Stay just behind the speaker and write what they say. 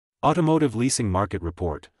Automotive Leasing Market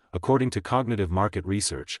Report. According to Cognitive Market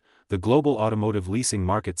Research, the global automotive leasing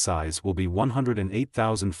market size will be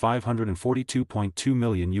 $108,542.2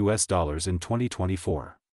 million in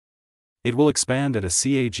 2024. It will expand at a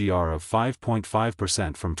CAGR of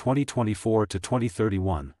 5.5% from 2024 to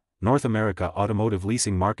 2031. North America automotive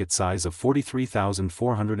leasing market size of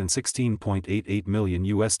 $43,416.88 million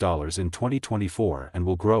in 2024 and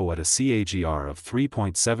will grow at a CAGR of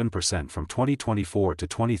 3.7% from 2024 to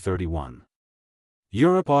 2031.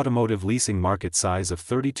 Europe automotive leasing market size of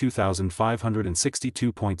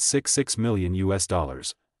 $32,562.66 million.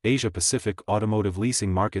 Asia Pacific automotive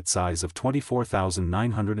leasing market size of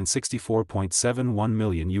 $24,964.71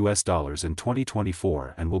 million in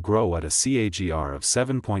 2024 and will grow at a CAGR of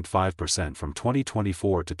 7.5% from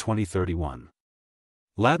 2024 to 2031.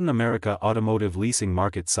 Latin America automotive leasing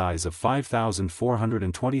market size of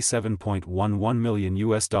 $5,427.11 million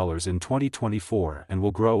in 2024 and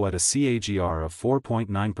will grow at a CAGR of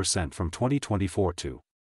 4.9% from 2024 to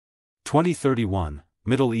 2031.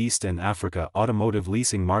 Middle East and Africa automotive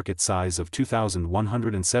leasing market size of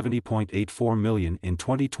 $2,170.84 million in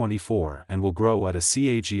 2024 and will grow at a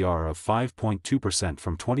CAGR of 5.2%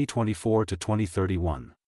 from 2024 to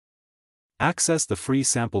 2031. Access the free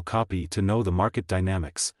sample copy to know the market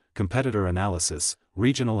dynamics, competitor analysis,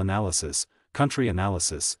 regional analysis, country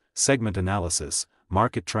analysis, segment analysis,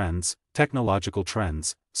 market trends, technological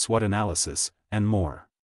trends, SWOT analysis, and more.